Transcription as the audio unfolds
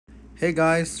Hey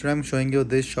guys, today I'm showing you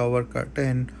this shower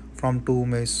curtain from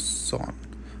Twomissone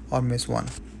or Miss One.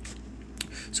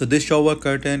 So this shower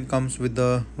curtain comes with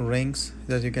the rings,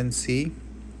 as you can see.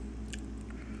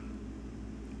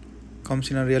 Comes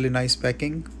in a really nice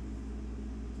packing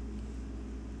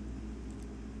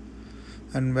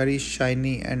and very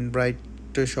shiny and bright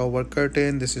shower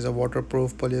curtain. This is a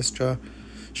waterproof polyester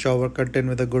shower curtain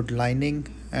with a good lining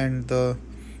and the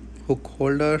hook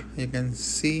holder, you can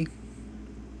see.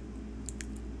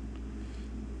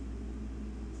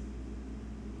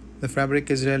 The fabric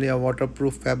is really a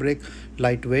waterproof fabric,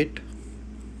 lightweight.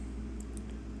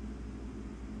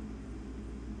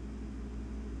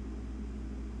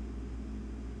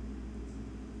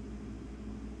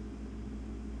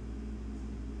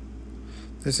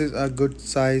 This is a good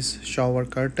size shower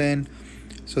curtain.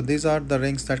 So these are the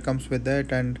rings that comes with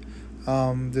it, and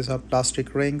these are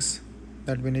plastic rings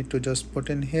that we need to just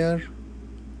put in here.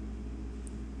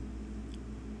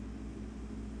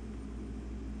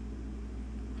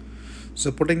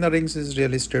 So putting the rings is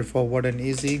really straightforward and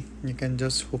easy. You can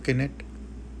just hook in it.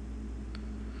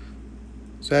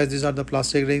 So as these are the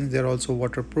plastic rings, they're also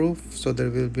waterproof, so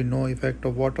there will be no effect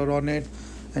of water on it,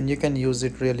 and you can use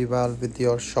it really well with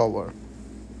your shower.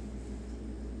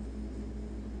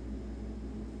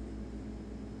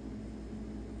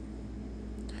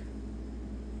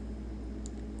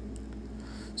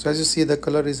 So as you see, the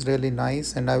color is really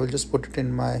nice, and I will just put it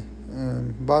in my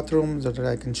bathroom so that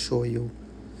I can show you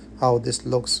how this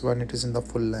looks when it is in the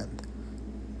full length.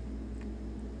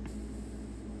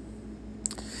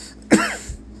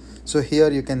 So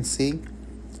here you can see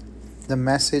the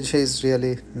message is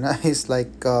really nice,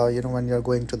 like when you're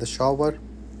going to the shower,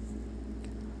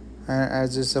 and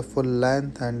as it's a full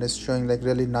length and it's showing like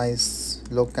really nice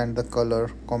look and the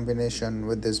color combination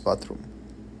with this bathroom.